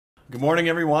Good morning,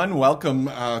 everyone. Welcome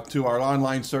to our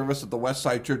online service at the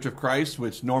Westside Church of Christ,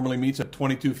 which normally meets at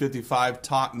 2255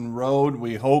 Totten Road.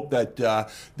 We hope that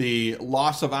the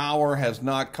loss of hour has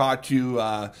not caused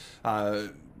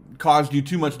you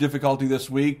too much difficulty this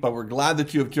week, but we're glad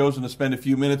that you have chosen to spend a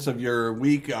few minutes of your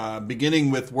week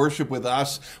beginning with worship with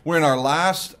us. We're in our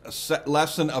last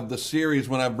lesson of the series,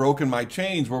 When I've Broken My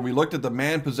Chains, where we looked at the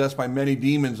man possessed by many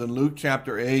demons in Luke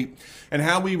chapter 8, and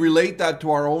how we relate that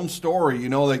to our own story. You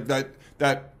know, like that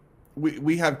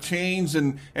we have chains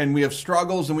and we have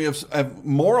struggles, and we have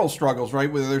moral struggles, right?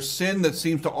 Where there's sin that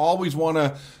seems to always want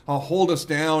to hold us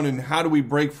down, and how do we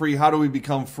break free? How do we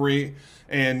become free?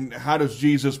 And how does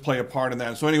Jesus play a part in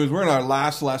that? So anyways, we're in our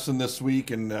last lesson this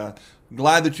week, and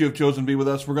glad that you have chosen to be with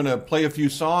us. We're going to play a few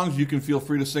songs. You can feel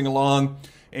free to sing along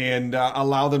and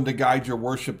allow them to guide your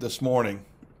worship this morning.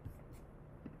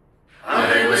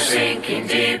 I was sinking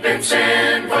deep in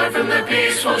sin, far from the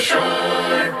peaceful shore,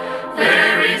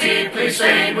 very deeply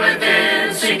stained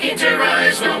within, seeking to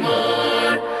rise no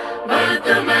more. But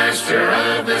the master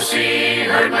of the sea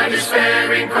heard my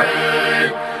despairing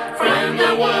cry. From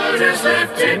the waters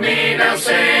lifted me, now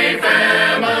safe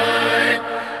am I.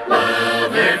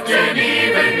 Love lifted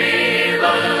even me,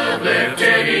 love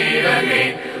lifted even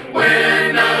me.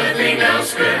 When nothing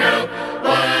else could help,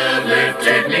 love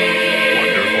lifted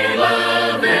me.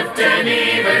 Love lifted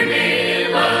even me,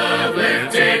 love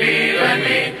lifted even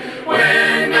me.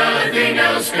 When nothing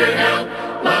else could help,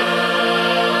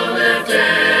 love lifted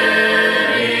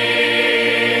me.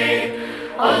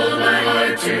 All my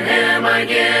heart to Him I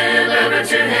give, ever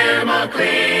to Him I'll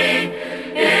cling.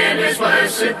 In His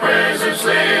blessed presence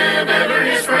live, ever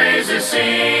His praises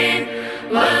sing.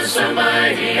 Love so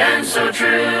mighty and so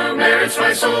true merits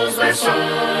my soul's best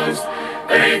songs.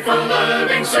 Faithful,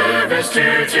 loving service to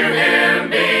Him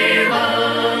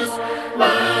belongs.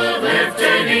 Love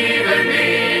lifted even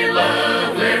me,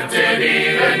 love lifted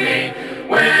even me.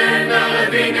 When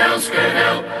nothing else could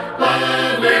help,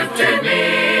 love lifted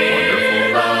me.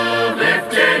 Love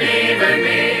lifted even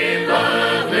me,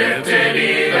 love lifted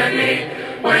even me.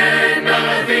 When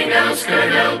nothing else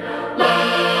could help,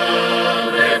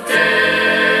 love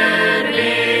lifted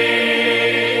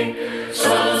me.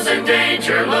 Souls in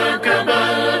danger look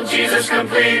above, Jesus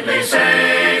completely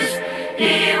saves.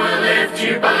 He will lift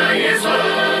you by His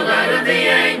love out of the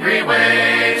angry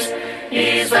waves.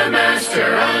 He's the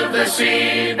master of the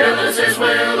sea, billows His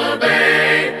will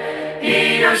obey.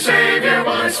 He, your Savior,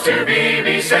 wants to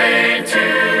be saved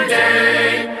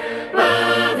today.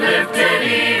 Love lifted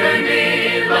even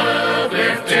me, love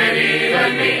lifted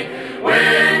even me.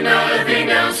 When nothing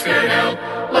else could help,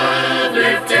 love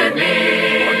lifted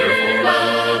me.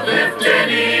 Love lifted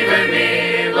even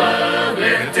me, love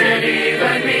lifted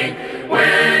even me.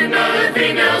 When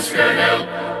nothing else could help,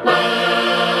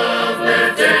 love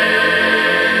lifted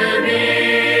me.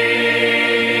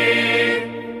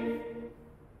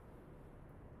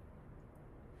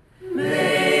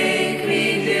 Make me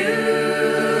new,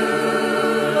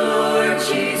 Lord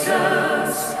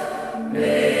Jesus.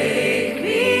 Make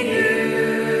me new.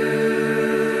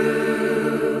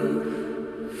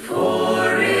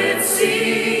 For it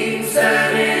seems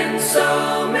that in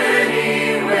so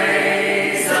many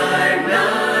ways I'm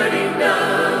not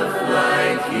enough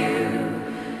like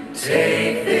you.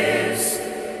 Take this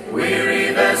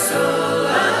weary vessel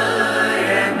I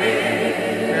am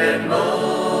in and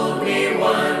mold me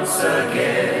once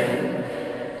again.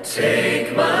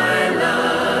 Take my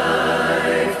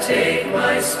life, take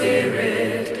my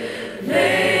spirit,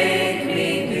 make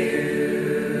me new.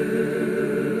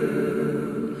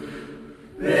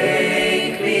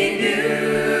 Make me new,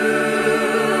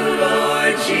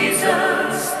 Lord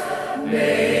Jesus.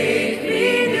 Make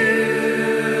me new.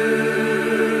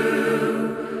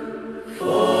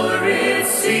 For it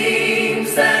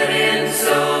seems that in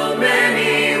so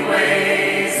many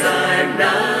ways I'm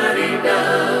not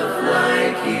enough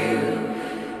like you.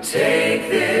 Take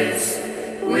this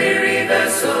weary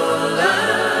vessel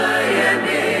I am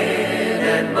in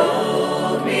and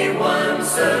mold me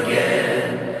once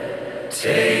again.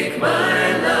 Take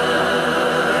my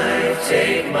life,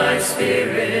 take my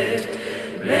spirit,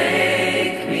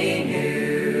 make me new.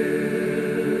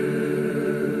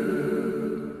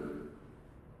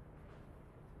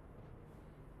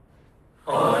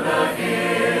 On a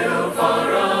hill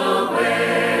far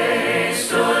away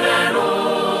stood an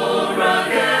old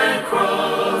rugged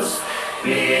cross,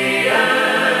 the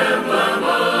emblem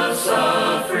of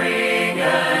suffering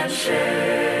and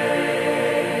shame.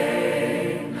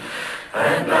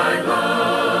 And I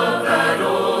love that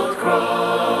old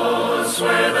cross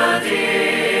where the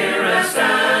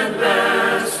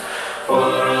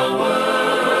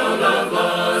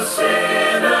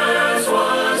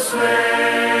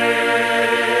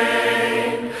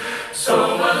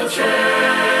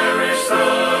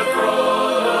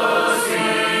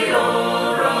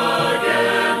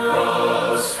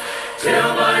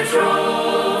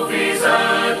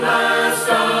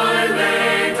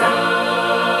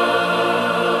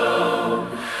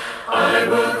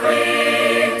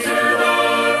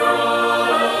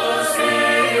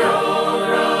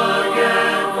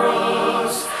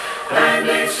and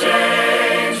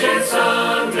exchange it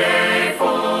someday for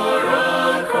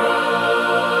a crown.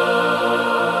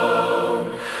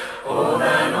 Oh,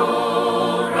 that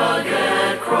old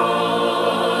rugged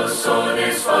cross, so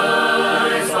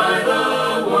despised by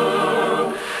the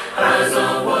world, as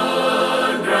a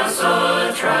wondrous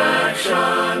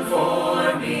attraction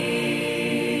for me.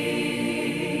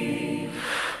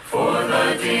 For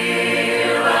the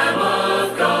dear Lamb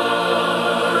of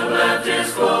God left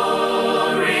his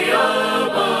glory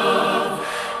above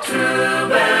to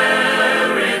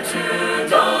bear it to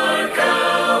dark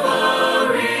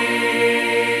Calvary.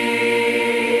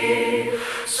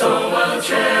 So I'll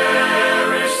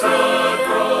cherish the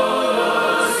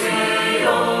cross, the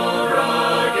old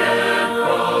rugged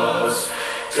cross,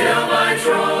 till my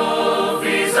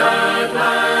trophies at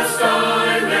last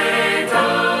I lay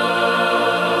down.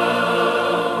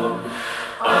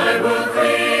 I will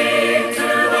cling to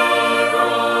the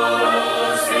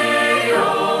cross, the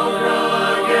old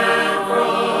rugged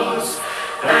cross,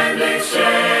 and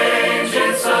exchange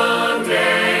it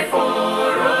someday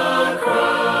for a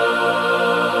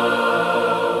crown.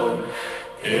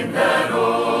 In that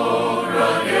old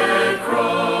rugged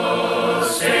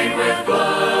cross, stained with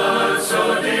blood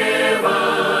so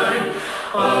divine,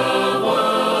 a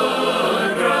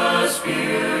wondrous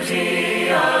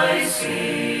beauty I see.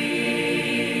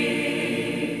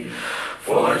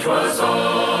 For 'twas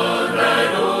on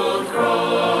that old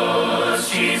cross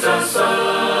Jesus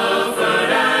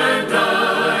suffered and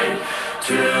died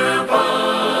to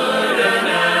pardon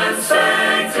and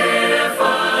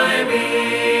sanctify me.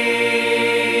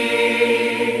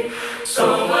 So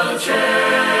I'll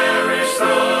cherish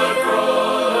the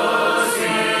cross,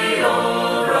 the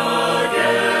old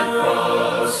rugged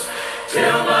cross,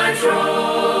 till my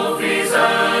trophies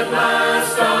at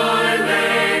last I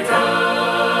lay down.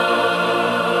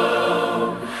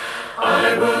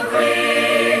 I will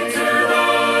cling to the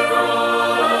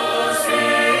cross,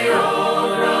 the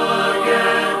old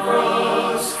rugged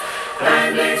cross,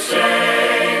 and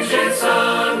exchange it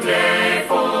someday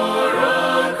for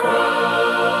a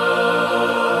crown.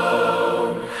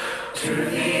 To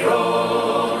the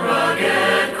old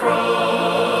rugged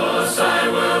cross I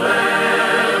will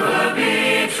ever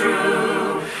be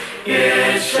true,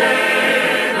 its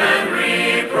shame and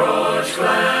reproach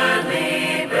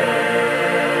gladly bear.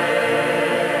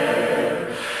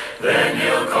 Then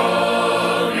he'll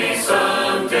call me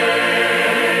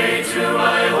someday to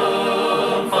my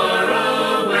home far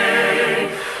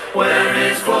away, where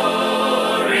his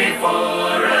glory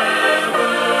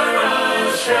forever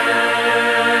I'll share.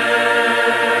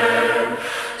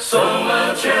 So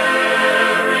I'll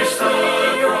cherish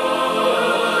the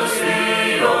cross,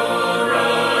 the old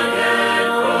rugged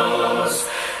cross,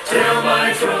 till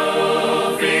my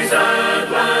trophies at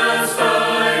last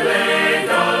I lay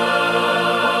down.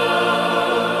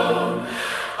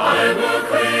 I will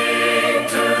cling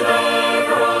to the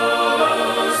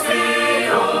cross,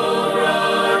 the old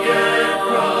rugged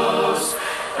cross,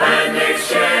 and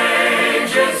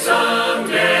exchange it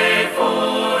someday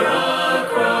for a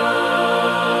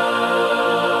crown.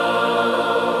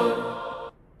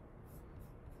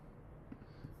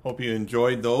 Hope you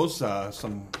enjoyed those.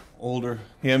 Some older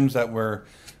hymns that we're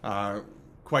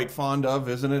quite fond of,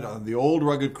 isn't it? The old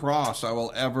rugged cross, I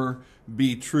will ever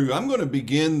be true. I'm going to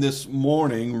begin this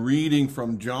morning reading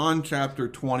from John chapter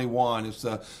 21. It's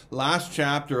the last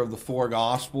chapter of the four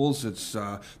Gospels. It's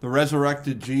the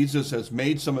resurrected Jesus has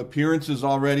made some appearances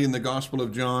already in the Gospel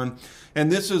of John.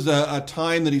 And this is a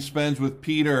time that he spends with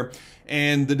Peter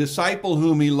and the disciple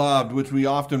whom he loved, which we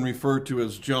often refer to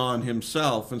as John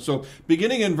himself. And so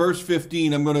beginning in verse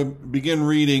 15, I'm going to begin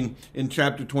reading in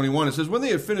chapter 21. It says, when they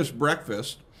had finished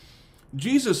breakfast,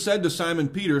 Jesus said to Simon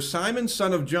Peter, Simon,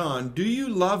 son of John, do you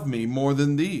love me more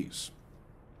than these?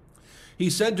 He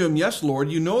said to him, yes, Lord,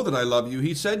 you know that I love you.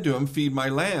 He said to him, feed my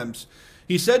lambs.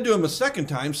 He said to him a second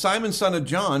time, Simon, son of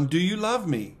John, do you love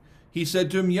me? He said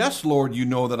to him, yes, Lord, you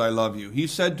know that I love you. He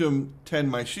said to him,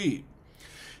 tend my sheep.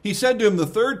 He said to him the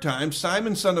third time,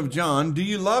 Simon, son of John, do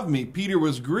you love me? Peter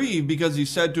was grieved because he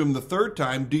said to him the third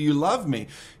time, do you love me?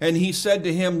 And he said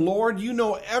to him, Lord, you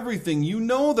know everything. You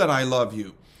know that I love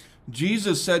you.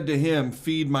 Jesus said to him,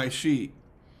 feed my sheep.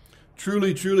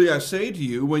 Truly, truly, I say to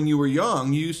you, when you were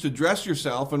young, you used to dress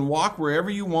yourself and walk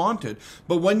wherever you wanted.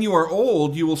 But when you are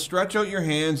old, you will stretch out your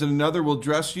hands, and another will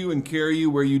dress you and carry you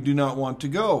where you do not want to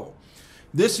go.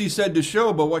 This he said to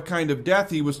show by what kind of death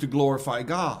he was to glorify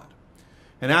God.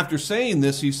 And after saying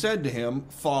this, he said to him,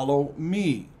 follow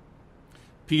me.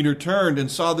 Peter turned and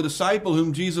saw the disciple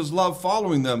whom Jesus loved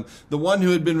following them, the one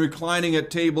who had been reclining at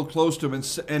table close to him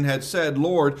and had said,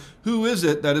 Lord, who is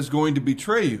it that is going to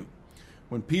betray you?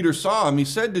 When Peter saw him, he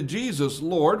said to Jesus,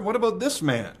 "Lord, what about this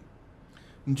man?"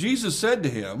 And Jesus said to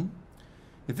him,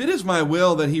 "If it is my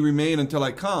will that he remain until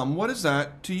I come, what is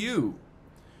that to you?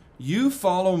 You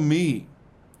follow me."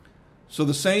 So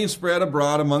the saying spread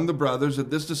abroad among the brothers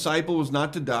that this disciple was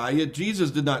not to die. Yet Jesus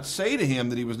did not say to him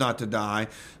that he was not to die,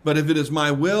 but if it is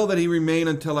my will that he remain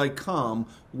until I come,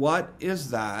 what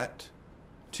is that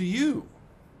to you?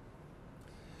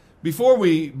 Before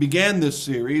we began this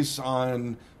series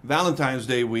on Valentine's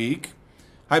Day week,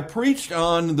 I preached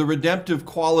on the redemptive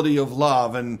quality of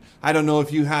love, and I don't know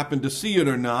if you happen to see it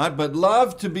or not, but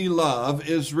love to be love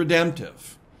is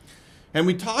redemptive. And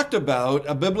we talked about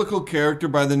a biblical character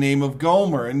by the name of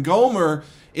Gomer. And Gomer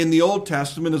in the Old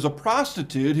Testament is a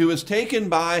prostitute who is taken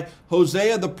by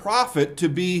Hosea the prophet to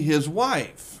be his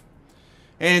wife.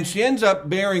 And she ends up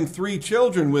bearing 3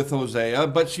 children with Hosea,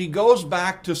 but she goes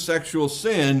back to sexual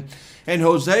sin. And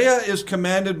Hosea is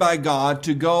commanded by God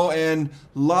to go and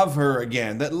love her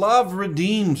again, that love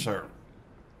redeems her.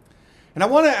 And I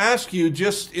want to ask you,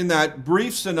 just in that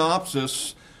brief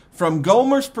synopsis, from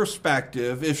Gomer's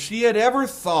perspective, if she had ever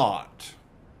thought,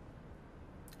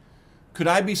 could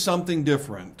I be something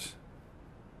different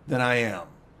than I am?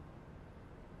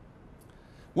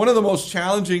 One of the most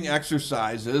challenging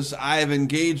exercises I have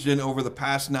engaged in over the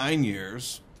past 9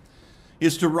 years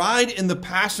is to ride in the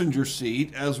passenger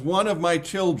seat as one of my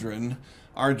children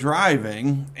are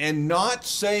driving and not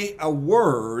say a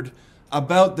word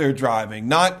about their driving,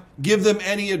 not give them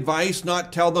any advice,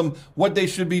 not tell them what they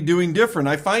should be doing different.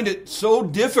 I find it so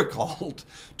difficult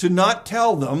to not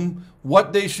tell them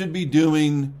what they should be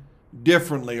doing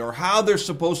differently or how they're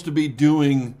supposed to be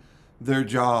doing their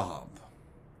job.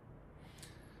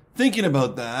 Thinking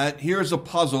about that, here's a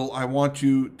puzzle I want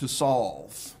you to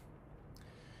solve.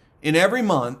 In every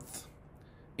month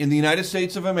in the United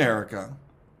States of America,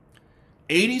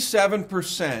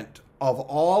 87% of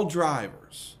all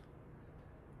drivers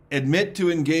admit to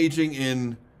engaging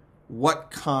in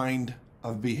what kind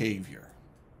of behavior?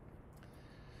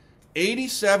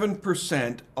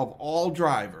 87% of all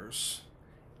drivers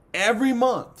every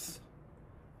month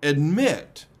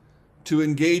admit to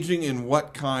engaging in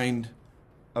what kind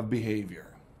of behavior?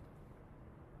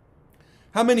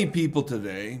 How many people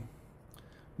today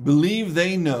believe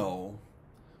they know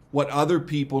what other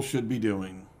people should be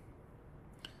doing?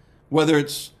 Whether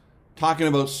it's talking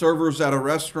about servers at a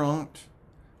restaurant,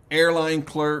 airline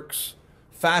clerks,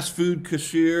 fast food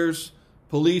cashiers,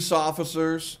 police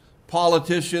officers,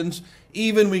 politicians,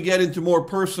 even we get into more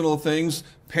personal things,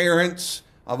 parents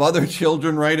of other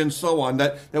children, right, and so on,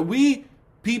 that we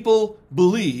people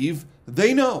believe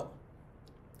they know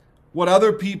what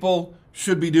other people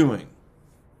should be doing.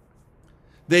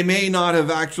 They may not have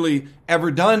actually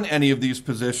ever done any of these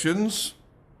positions,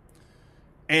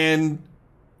 and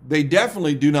they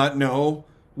definitely do not know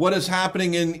what is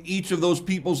happening in each of those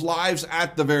people's lives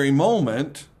at the very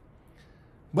moment,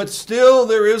 but still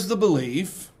there is the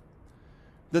belief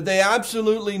that they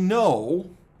absolutely know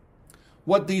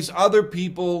what these other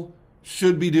people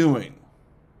should be doing.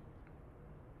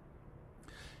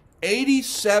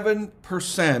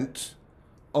 87%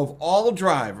 of all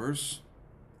drivers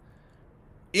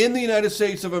in the United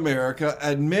States of America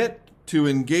admit to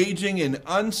engaging in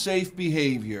unsafe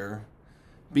behavior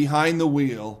behind the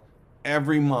wheel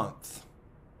every month.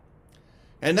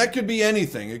 And that could be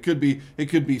anything. It could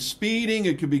be speeding,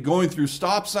 it could be going through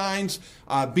stop signs,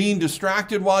 being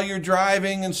distracted while you're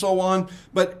driving, and so on.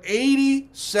 But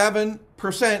 87%,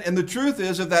 and the truth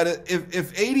is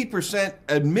if 80%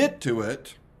 admit to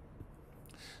it,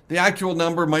 the actual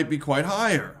number might be quite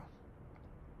higher.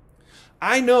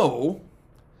 I know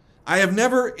I have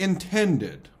never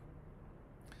intended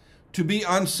to be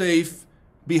unsafe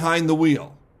behind the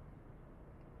wheel.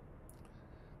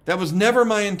 That was never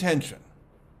my intention.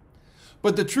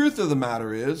 But the truth of the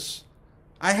matter is,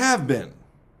 I have been.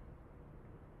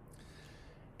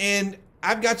 And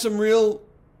I've got some real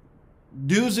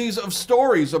doozies of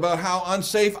stories about how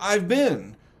unsafe I've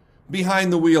been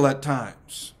behind the wheel at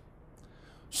times.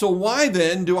 So why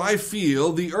then do I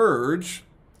feel the urge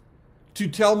to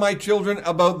tell my children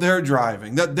about their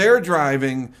driving, that their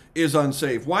driving is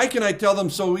unsafe? Why can I tell them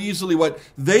so easily what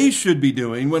they should be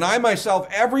doing when I myself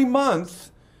every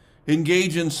month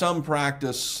engage in some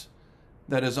practice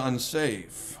that is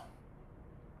unsafe?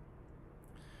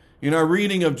 In our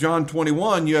reading of John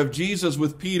 21, you have Jesus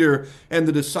with Peter and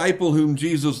the disciple whom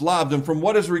Jesus loved. And from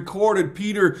what is recorded,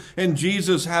 Peter and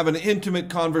Jesus have an intimate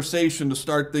conversation to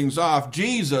start things off.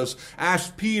 Jesus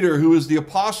asked Peter, who is the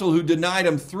apostle who denied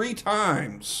him 3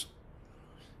 times,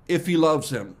 if he loves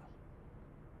him.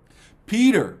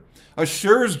 Peter,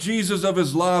 assures Jesus of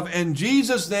his love, and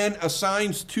Jesus then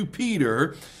assigns to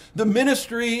Peter the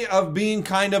ministry of being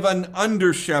kind of an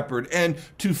under-shepherd and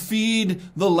to feed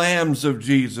the lambs of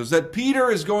Jesus. That Peter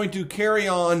is going to carry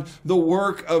on the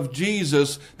work of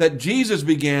Jesus that Jesus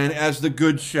began as the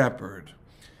good shepherd.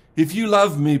 If you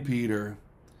love me, Peter,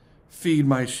 feed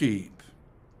my sheep.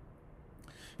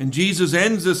 And Jesus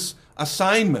ends this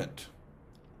assignment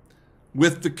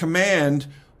with the command,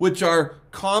 which are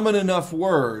common enough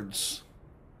words.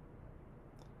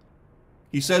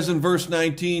 He says in verse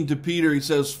 19 to Peter, he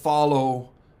says,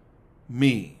 follow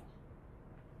me.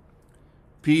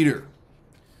 Peter,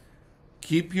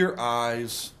 keep your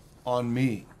eyes on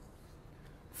me.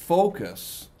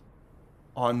 Focus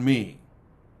on me.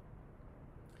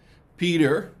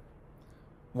 Peter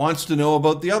wants to know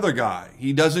about the other guy.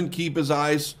 He doesn't keep his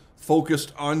eyes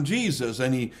focused on Jesus,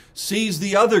 and he sees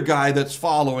the other guy that's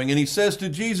following, and he says to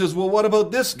Jesus, well, what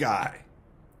about this guy?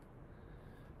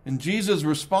 And Jesus'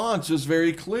 response is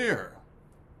very clear.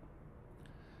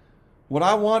 What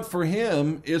I want for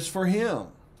him is for him.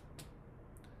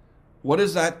 What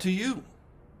is that to you?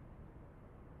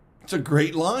 It's a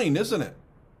great line, isn't it?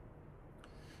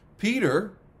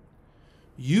 Peter,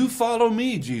 you follow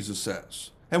me, Jesus says.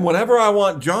 And whatever I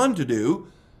want John to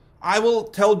do, I will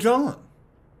tell John.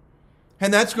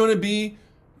 And that's going to be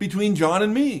between John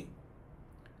and me.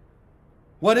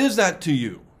 What is that to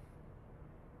you?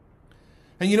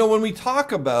 And you know, when we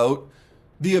talk about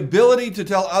the ability to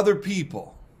tell other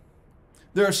people,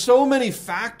 there are so many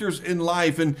factors in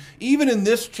life. And even in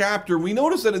this chapter, we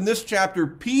notice that in this chapter,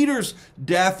 Peter's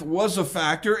death was a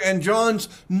factor and John's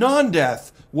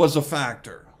non-death was a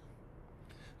factor.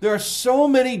 There are so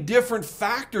many different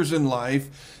factors in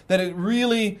life that it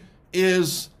really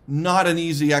is not an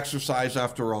easy exercise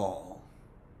after all.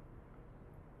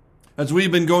 As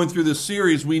we've been going through this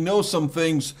series, we know some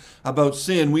things about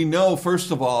sin. We know,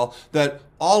 first of all, that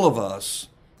all of us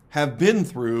have been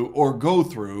through or go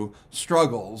through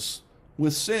struggles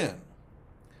with sin.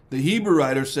 The Hebrew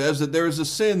writer says that there is a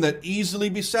sin that easily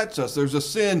besets us. There's a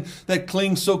sin that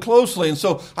clings so closely. And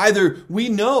so either we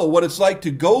know what it's like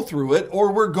to go through it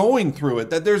or we're going through it,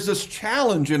 that there's this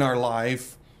challenge in our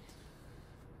life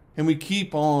and we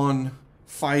keep on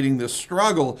fighting this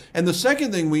struggle. And the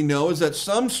second thing we know is that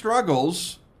some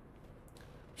struggles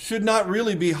should not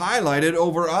really be highlighted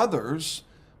over others,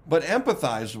 but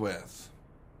empathized with.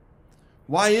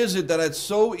 Why is it that it's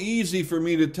so easy for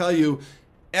me to tell you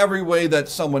every way that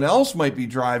someone else might be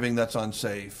driving that's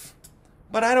unsafe,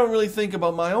 but I don't really think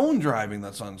about my own driving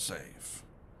that's unsafe?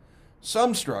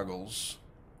 Some struggles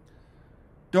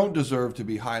don't deserve to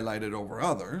be highlighted over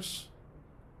others,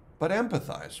 but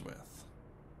empathized with.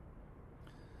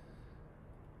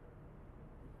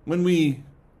 When we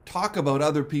talk about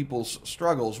other people's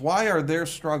struggles, why are their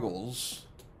struggles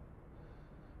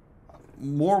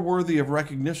more worthy of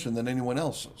recognition than anyone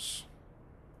else's?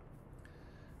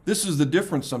 This is the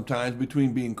difference sometimes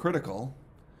between being critical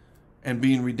and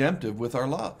being redemptive with our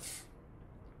love,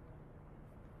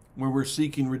 where we're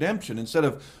seeking redemption. Instead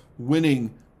of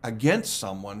winning against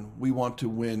someone, we want to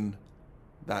win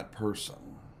that person.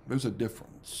 There's a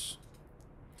difference.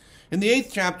 In the 8th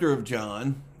chapter of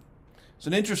John, it's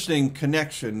an interesting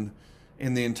connection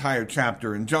in the entire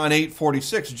chapter. In John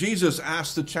 8:46, Jesus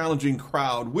asked the challenging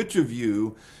crowd, which of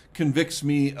you convicts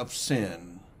me of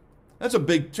sin? That's a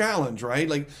big challenge, right?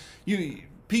 Like,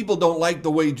 people don't like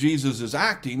the way Jesus is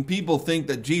acting. People think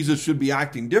that Jesus should be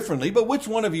acting differently, but which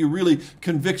one of you really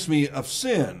convicts me of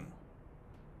sin?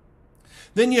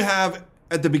 Then you have,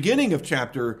 at the beginning of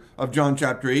John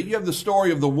chapter 8, you have the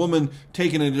story of the woman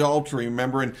taken in adultery,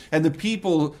 remember? And the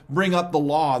people bring up the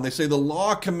law, and they say, the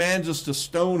law commands us to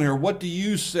stone her. What do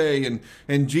you say?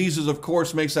 And Jesus, of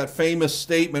course, makes that famous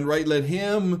statement, right? Let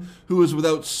him who is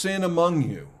without sin among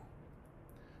you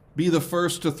be the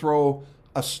first to throw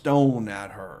a stone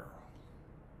at her.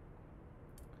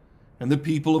 And the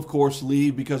people, of course,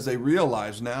 leave because they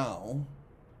realize now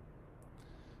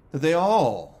that they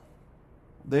all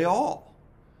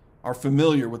are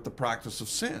familiar with the practice of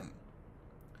sin.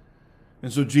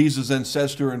 And so Jesus then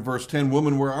says to her in verse 10,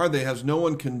 woman, where are they? Has no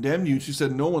one condemned you? She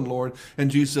said, no one, Lord.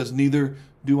 And Jesus says, neither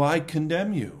do I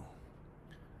condemn you.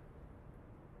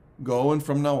 Go, and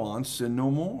from now on sin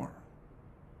no more.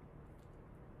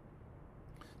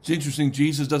 It's interesting,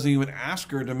 Jesus doesn't even ask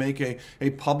her to make a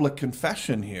public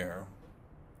confession here.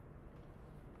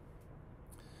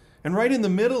 And right in the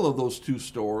middle of those two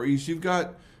stories, you've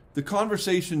got the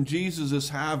conversation Jesus is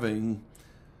having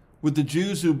with the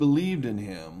Jews who believed in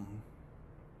him.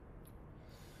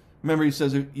 Remember, he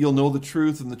says, you'll know the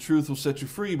truth and the truth will set you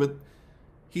free. But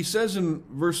he says in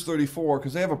verse 34,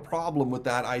 because they have a problem with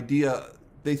that idea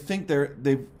they think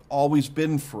they've always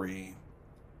been free.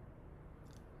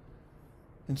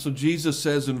 And so Jesus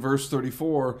says in verse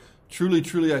 34, "Truly,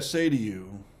 truly, I say to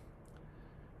you,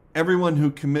 everyone who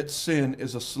commits sin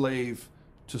is a slave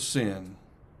to sin.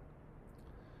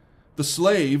 The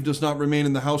slave does not remain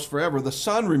in the house forever. The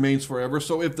Son remains forever.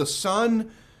 So if the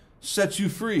Son sets you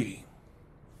free,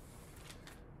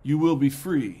 you will be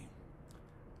free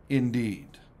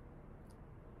indeed."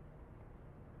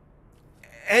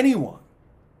 Anyone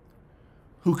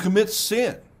who commits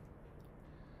sin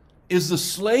is the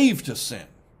slave to sin.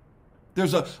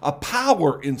 There's a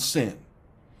power in sin.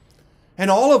 And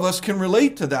all of us can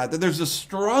relate to that there's a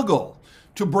struggle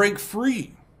to break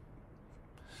free.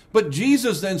 But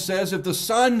Jesus then says, if the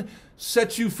Son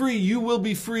sets you free, you will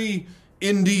be free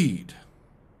indeed.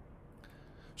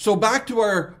 So back to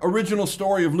our original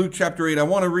story of Luke chapter 8, I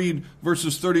want to read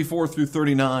verses 34 through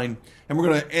 39. And we're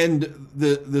going to end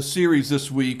the series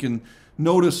this week. And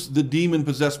notice the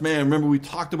demon-possessed man. Remember, we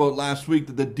talked about last week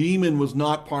that the demon was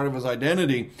not part of his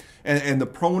identity. And the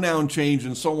pronoun change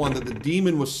and so on, that the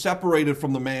demon was separated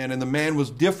from the man and the man was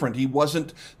different. He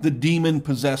wasn't the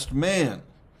demon-possessed man.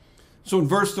 So in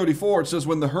verse 34, it says,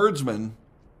 when the herdsmen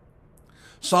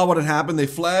saw what had happened, they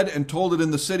fled and told it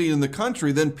in the city and in the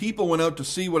country. Then people went out to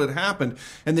see what had happened.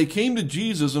 And they came to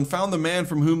Jesus and found the man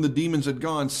from whom the demons had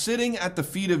gone, sitting at the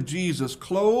feet of Jesus,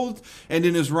 clothed and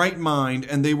in his right mind,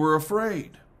 and they were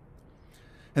afraid.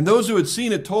 And those who had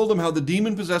seen it told them how the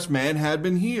demon-possessed man had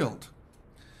been healed.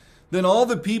 Then all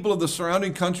the people of the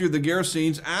surrounding country of the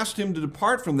Gerasenes asked him to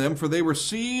depart from them, for they were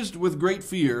seized with great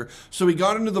fear. So he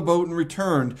got into the boat and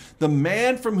returned. The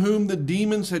man from whom the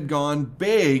demons had gone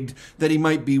begged that he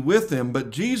might be with them, but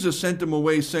Jesus sent him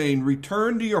away, saying,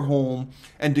 "Return to your home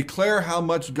and declare how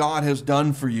much God has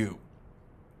done for you."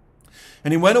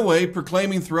 And he went away,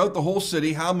 proclaiming throughout the whole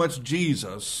city how much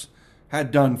Jesus had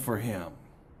done for him.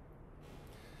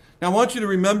 Now, I want you to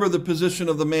remember the position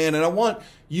of the man, and I want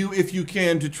you, if you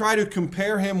can, to try to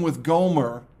compare him with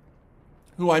Gomer,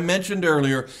 who I mentioned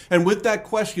earlier. And with that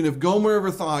question, if Gomer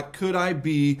ever thought, could I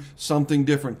be something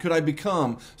different? Could I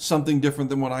become something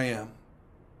different than what I am?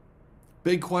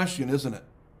 Big question, isn't it?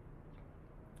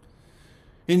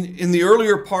 In the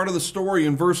earlier part of the story,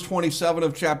 in verse 27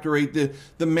 of chapter 8,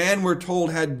 the man, we're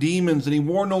told, had demons, and he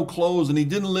wore no clothes, and he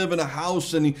didn't live in a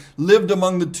house, and he lived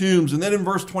among the tombs. And then in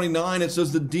verse 29, it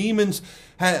says the demons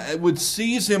would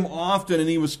seize him often, and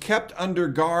he was kept under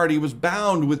guard. He was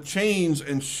bound with chains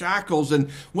and shackles, and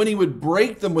when he would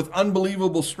break them with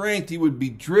unbelievable strength, he would be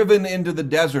driven into the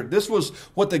desert. This was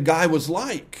what the guy was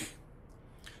like.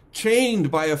 Chained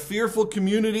by a fearful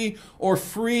community or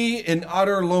free in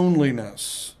utter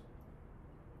loneliness.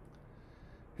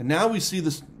 And now we see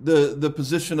the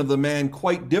position of the man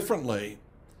quite differently.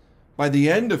 By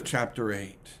the end of chapter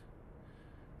 8,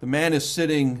 the man is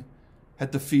sitting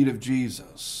at the feet of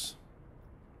Jesus.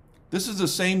 This is the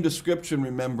same description,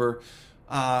 remember,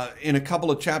 in a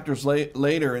couple of chapters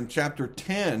later, in chapter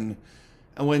 10,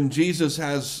 when Jesus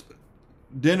has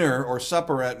dinner or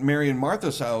supper at Mary and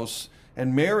Martha's house.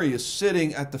 And Mary is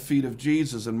sitting at the feet of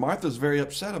Jesus, and Martha's very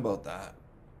upset about that.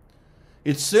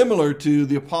 It's similar to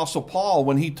the Apostle Paul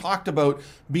when he talked about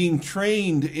being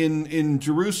trained in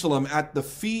Jerusalem at the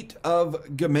feet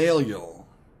of Gamaliel.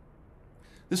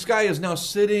 This guy is now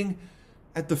sitting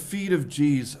at the feet of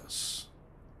Jesus.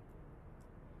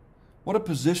 What a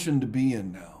position to be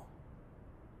in now.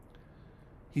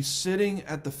 He's sitting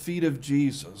at the feet of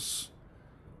Jesus,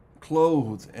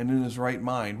 clothed and in his right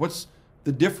mind. What's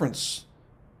the difference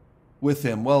with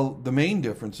him? Well, the main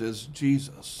difference is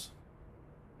Jesus.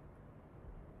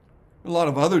 A lot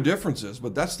of other differences,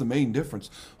 but that's the main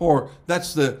difference. Or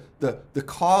that's the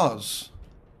cause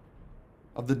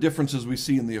of the differences we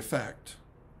see in the effect.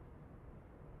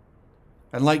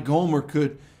 And like Gomer,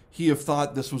 could he have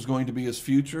thought this was going to be his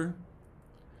future?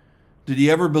 Did he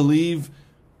ever believe,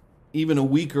 even a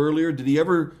week earlier, did he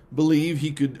ever believe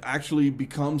he could actually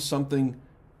become something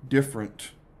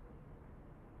different?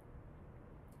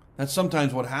 That's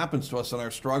sometimes what happens to us in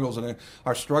our struggles, and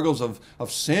our struggles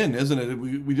of sin, isn't it?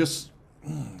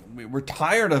 We're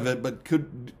tired of it, but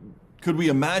could we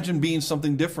imagine being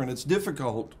something different? It's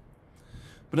difficult.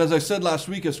 But as I said last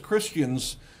week, as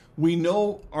Christians, we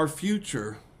know our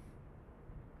future.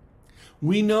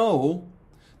 We know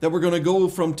that we're going to go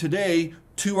from today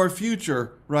to our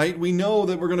future, right? We know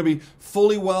that we're going to be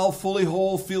fully well, fully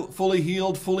whole, fully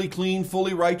healed, fully clean,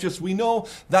 fully righteous. We know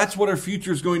that's what our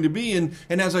future is going to be. And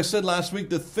as I said last week,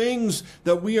 the things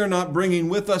that we are not bringing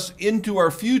with us into our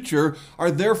future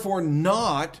are therefore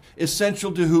not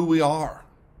essential to who we are.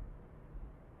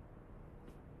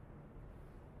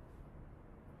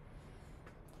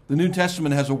 The New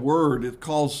Testament has a word it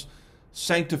calls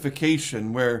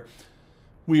sanctification, where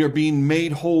we are being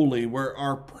made holy, where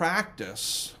our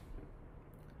practice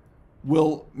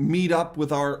will meet up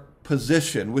with our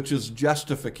position, which is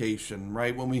justification,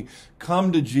 right? When we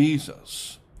come to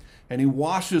Jesus and he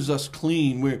washes us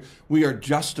clean, we are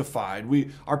justified.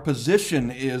 Our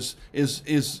position is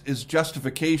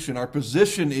justification. Our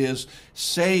position is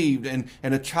saved and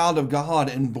a child of God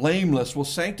and blameless. Well,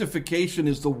 sanctification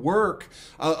is the work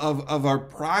of our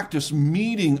practice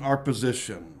meeting our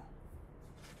position.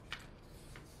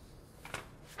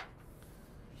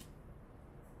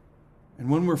 And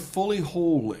when we're fully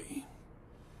holy,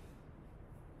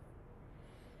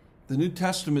 the New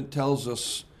Testament tells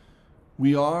us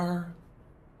we are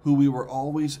who we were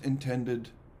always intended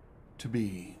to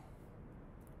be,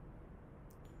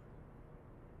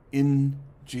 in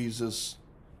Jesus'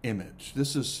 image.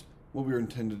 This is what we were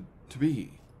intended to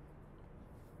be.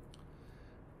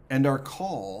 And our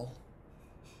call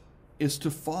is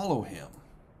to follow him,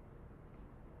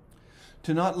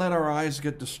 to not let our eyes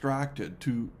get distracted,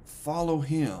 to follow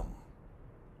him.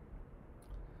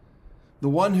 The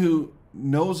one who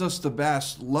knows us the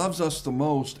best, loves us the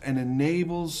most, and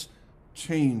enables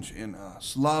change in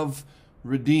us. Love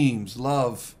redeems.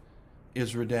 Love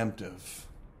is redemptive.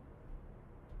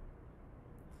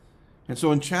 And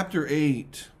so in chapter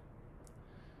 8,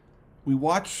 we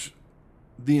watch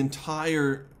the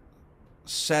entire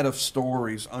set of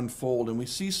stories unfold, and we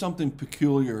see something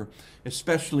peculiar,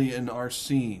 especially in our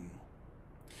scene.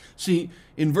 See,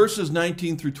 in verses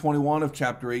 19 through 21 of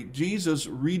chapter 8, Jesus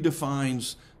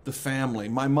redefines the family.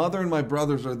 My mother and my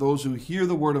brothers are those who hear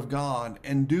the word of God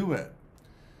and do it.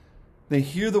 They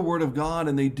hear the word of God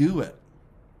and they do it.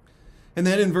 And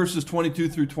then in verses 22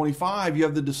 through 25, you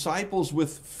have the disciples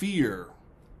with fear.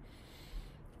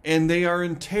 And they are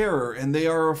in terror and they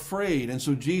are afraid. And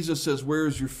so Jesus says, where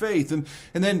is your faith? And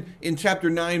then in chapter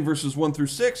 9, verses 1 through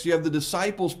 6, you have the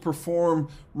disciples perform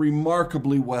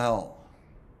remarkably well.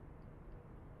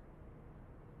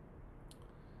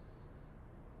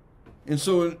 And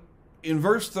so in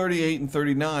verse 38 and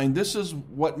 39, this is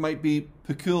what might be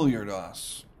peculiar to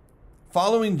us.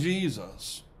 Following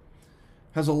Jesus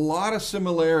has a lot of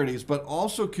similarities, but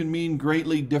also can mean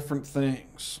greatly different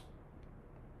things.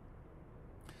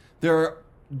 There are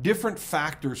different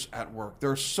factors at work.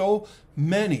 There are so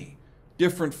many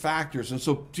different factors. And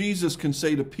so Jesus can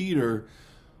say to Peter,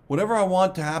 whatever I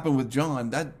want to happen with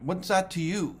John, what's that to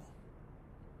you?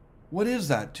 What is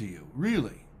that to you,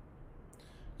 really?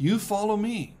 You follow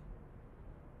me.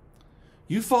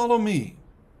 You follow me.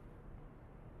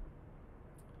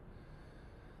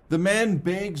 The man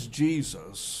begs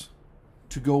Jesus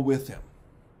to go with him.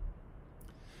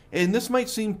 And this might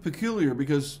seem peculiar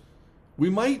because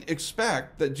we might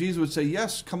expect that Jesus would say,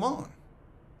 yes, come on.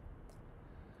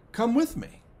 Come with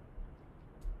me.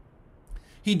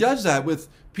 He does that with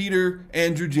Peter,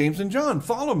 Andrew, James, and John.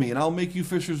 Follow me and I'll make you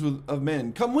fishers of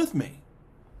men. Come with me.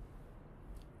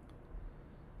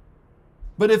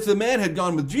 But if the man had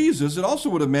gone with Jesus, it also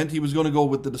would have meant he was going to go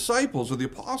with the disciples or the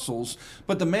apostles.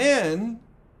 But the man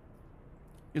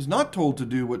is not told to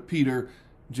do what Peter,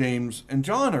 James, and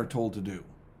John are told to do.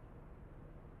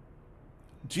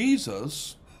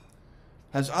 Jesus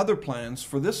has other plans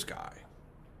for this guy.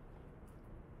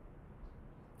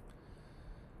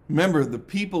 Remember, the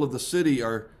people of the city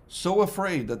are so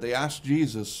afraid that they ask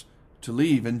Jesus to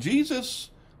leave, and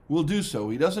Jesus will do so.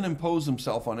 He doesn't impose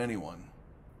himself on anyone.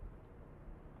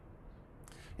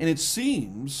 And it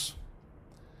seems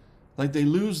like they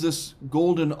lose this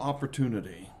golden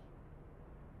opportunity.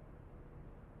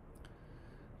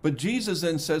 But Jesus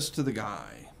then says to the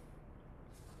guy,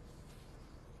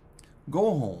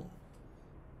 go home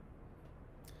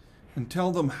and tell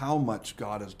them how much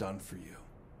God has done for you.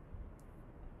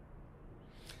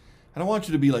 I don't want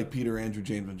you to be like Peter, Andrew,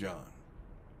 James, and John.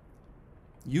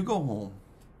 You go home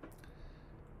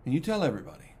and you tell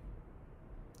everybody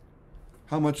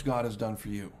how much God has done for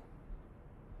you.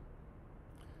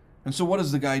 And so what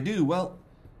does the guy do? Well,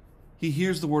 he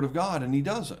hears the word of God and he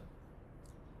does it.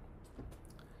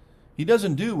 He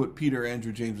doesn't do what Peter,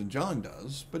 Andrew, James, and John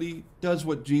does, but he does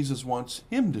what Jesus wants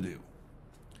him to do.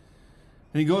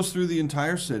 And he goes through the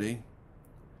entire city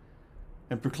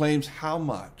and proclaims how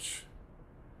much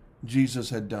Jesus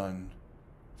had done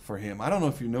for him. I don't know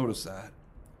if you noticed that.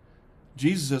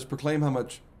 Jesus has proclaimed how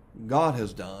much God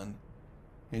has done,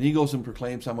 and he goes and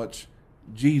proclaims how much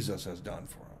Jesus has done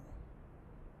for him.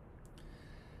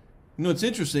 You know, it's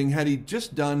interesting, had he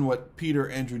just done what Peter,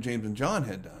 Andrew, James, and John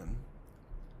had done,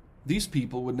 these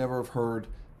people would never have heard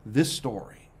this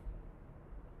story.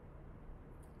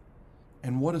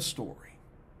 And what a story.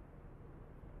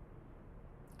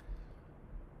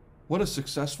 What a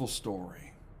successful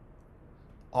story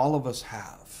all of us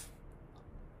have.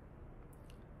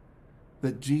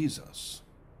 That Jesus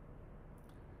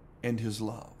and his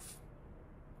love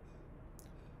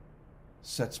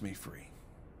sets me free.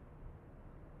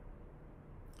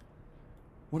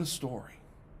 What a story.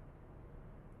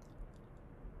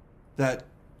 That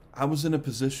I was in a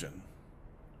position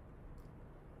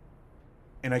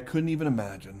and I couldn't even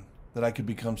imagine that I could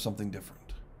become something different.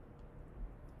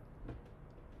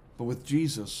 But with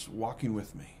Jesus walking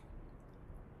with me,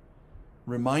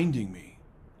 reminding me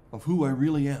of who I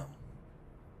really am.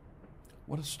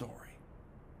 What a story.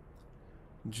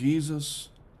 Jesus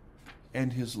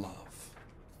and his love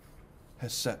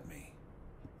has set me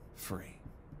free.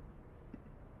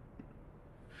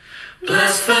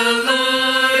 Bless the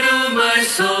Lord, O my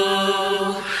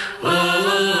soul,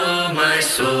 O my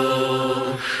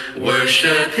soul.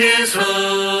 Worship his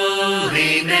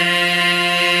holy name.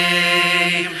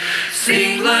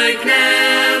 Sing like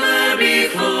never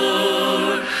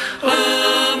before,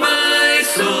 O my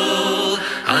soul.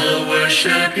 I'll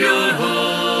worship your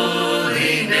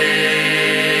holy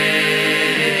name.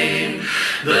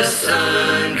 The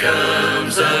sun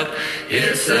comes up,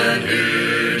 it's a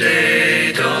new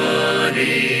day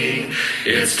dawning.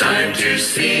 It's time to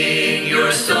sing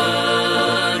your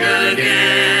song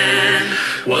again.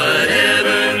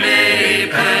 Whatever may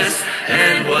pass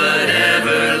and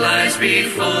whatever lies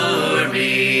before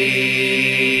me,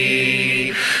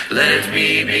 let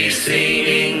me be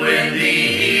singing when the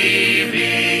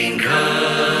evening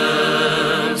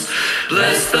comes.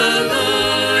 Bless the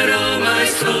Lord, O my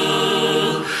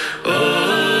soul,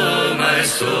 O my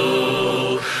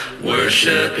soul.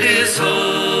 Worship his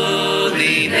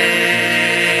holy name.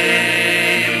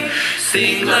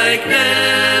 Sing like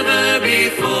never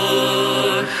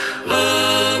before,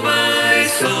 O my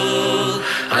soul.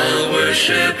 I'll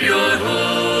worship your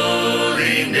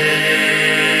holy name.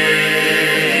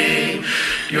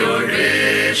 You're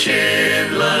rich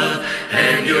in love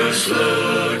and you're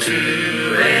slow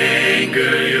to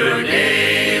anger. Your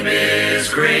name is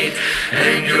great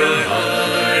and your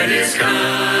heart is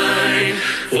kind.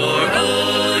 For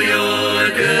all your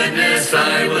goodness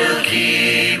I will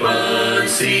keep on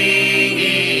singing.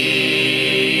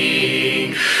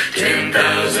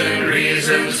 10,000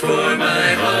 reasons for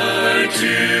my heart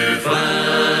to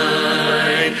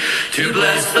find. To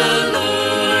bless the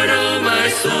Lord, O my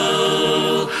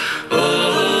soul,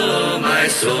 O my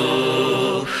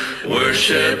soul.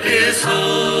 Worship his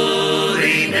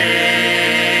holy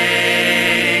name.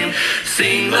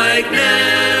 Sing like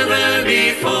never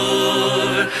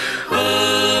before,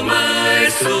 O my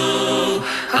soul.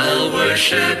 I'll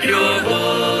worship your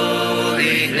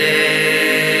holy name.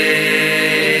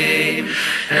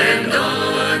 And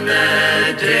on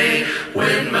that day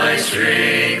when my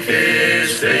strength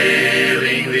is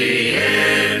failing, the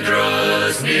end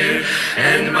draws near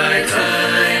and my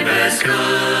time has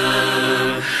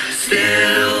come,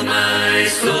 still my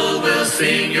soul will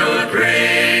sing your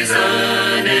praise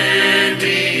unending.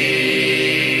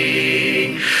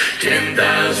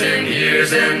 10,000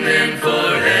 years and then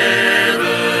forevermore.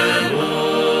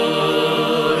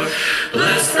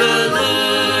 Bless the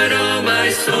Lord, O my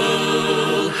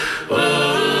soul,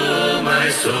 O my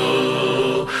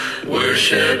soul.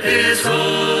 Worship his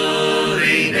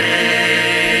holy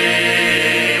name.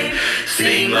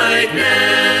 Sing like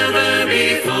never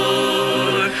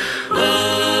before,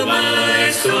 O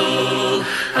my soul.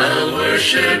 I'll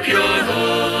worship your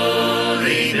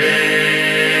holy name.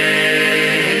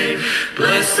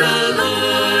 Bless the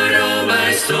Lord, O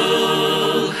my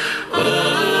soul,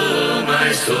 O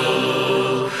my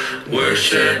soul.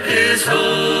 Worship his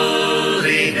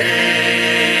holy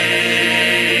name.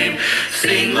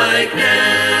 Sing like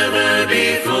never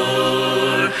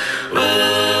before,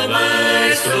 O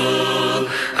my soul.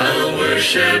 I'll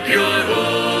worship your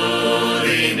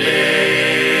holy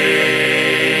name.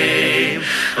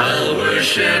 I'll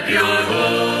worship your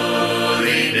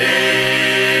holy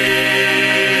name.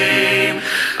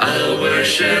 I'll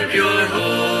worship your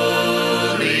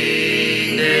holy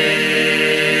name.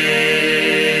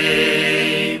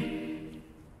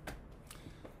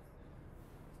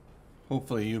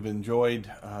 Hopefully you've enjoyed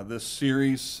this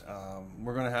series.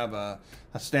 We're going to have a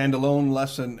standalone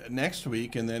lesson next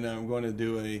week, and then I'm going to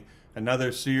do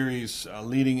another series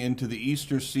leading into the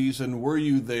Easter season. Were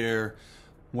you there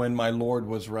when my Lord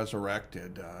was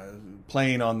resurrected?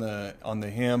 Playing on the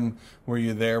hymn, were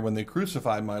you there when they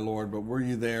crucified my Lord? But were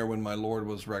you there when my Lord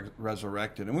was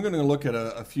resurrected? And we're going to look at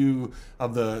a few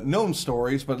of the known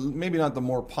stories, but maybe not the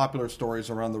more popular stories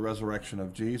around the resurrection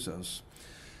of Jesus.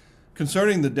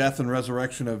 Concerning the death and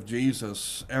resurrection of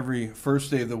Jesus, every first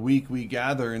day of the week we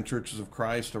gather in Churches of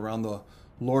Christ around the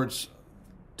Lord's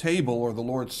table or the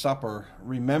Lord's Supper,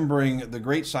 remembering the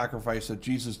great sacrifice that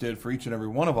Jesus did for each and every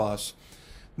one of us.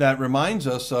 That reminds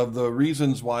us of the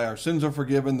reasons why our sins are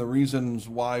forgiven, the reasons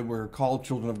why we're called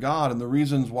children of God, and the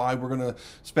reasons why we're going to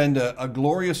spend a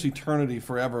glorious eternity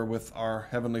forever with our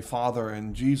Heavenly Father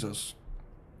and Jesus.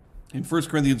 In 1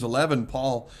 Corinthians 11,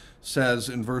 Paul says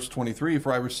in verse 23,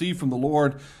 "For I received from the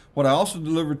Lord what I also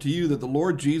delivered to you, that the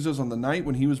Lord Jesus, on the night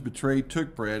when he was betrayed,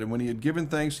 took bread, and when he had given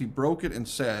thanks, he broke it and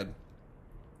said,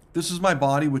 'This is my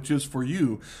body, which is for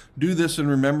you. Do this in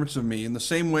remembrance of me.' In the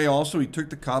same way also he took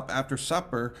the cup after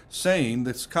supper, saying,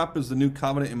 'This cup is the new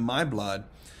covenant in my blood.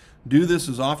 Do this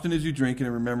as often as you drink it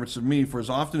in remembrance of me. For as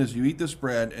often as you eat this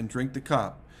bread and drink the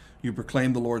cup, you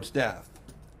proclaim the Lord's death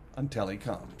until he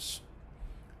comes.'"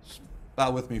 Bow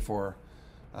with me for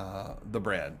the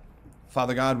bread.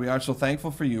 Father God, we are so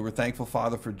thankful for you. We're thankful,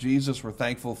 Father, for Jesus. We're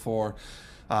thankful for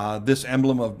this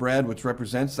emblem of bread, which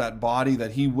represents that body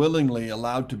that he willingly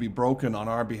allowed to be broken on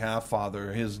our behalf,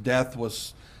 Father. His death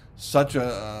was such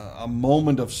a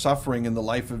moment of suffering in the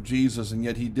life of Jesus, and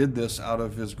yet he did this out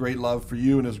of his great love for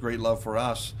you and his great love for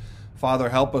us. Father,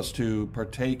 help us to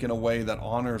partake in a way that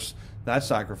honors that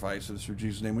sacrifice. It's through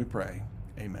Jesus' name we pray.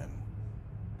 Amen.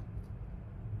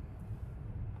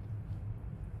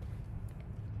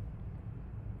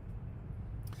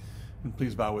 And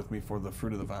please bow with me for the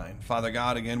fruit of the vine. Father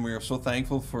God, again, we are so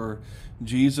thankful for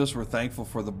Jesus. We're thankful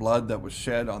for the blood that was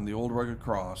shed on the old rugged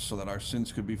cross so that our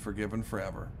sins could be forgiven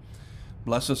forever.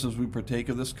 Bless us as we partake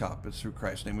of this cup. It's through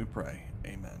Christ's name we pray.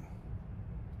 Amen.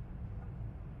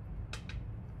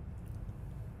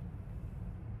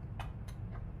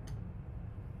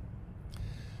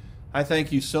 I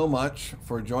thank you so much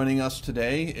for joining us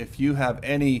today. If you have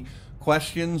any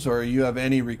questions or you have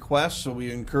any requests, so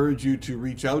we encourage you to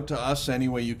reach out to us any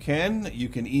way you can. You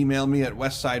can email me at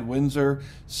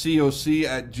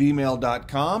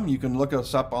westsidewindsorcoc@gmail.com. You can look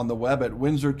us up on the web at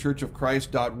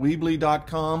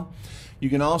windsorchurchofchrist.weebly.com. You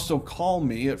can also call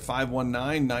me at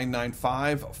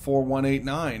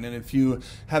 519-995-4189. And if you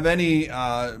have any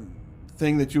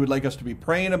thing that you would like us to be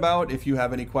praying about, if you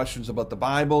have any questions about the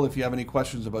Bible, if you have any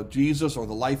questions about Jesus or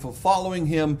the life of following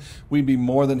him, we'd be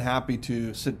more than happy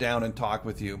to sit down and talk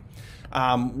with you.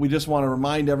 We just want to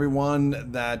remind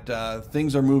everyone that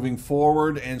things are moving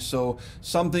forward, and so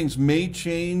some things may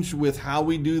change with how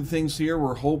we do things here.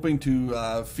 We're hoping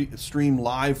to stream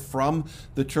live from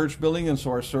the church building, and so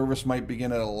our service might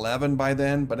begin at 11 by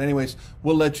then. But anyways,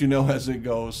 we'll let you know as it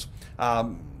goes.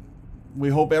 We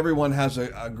hope everyone has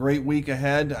a great week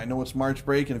ahead. I know it's March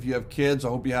break, and if you have kids, I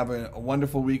hope you have a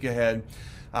wonderful week ahead.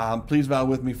 Please bow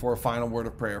with me for a final word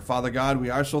of prayer. Father God, we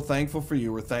are so thankful for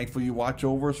you. We're thankful you watch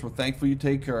over us. We're thankful you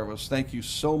take care of us. Thank you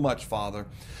so much, Father,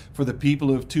 for the people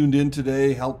who have tuned in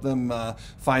today. Help them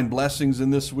find blessings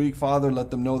in this week, Father.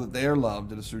 Let them know that they are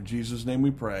loved. It is through Jesus' name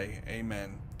we pray.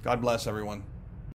 Amen. God bless everyone.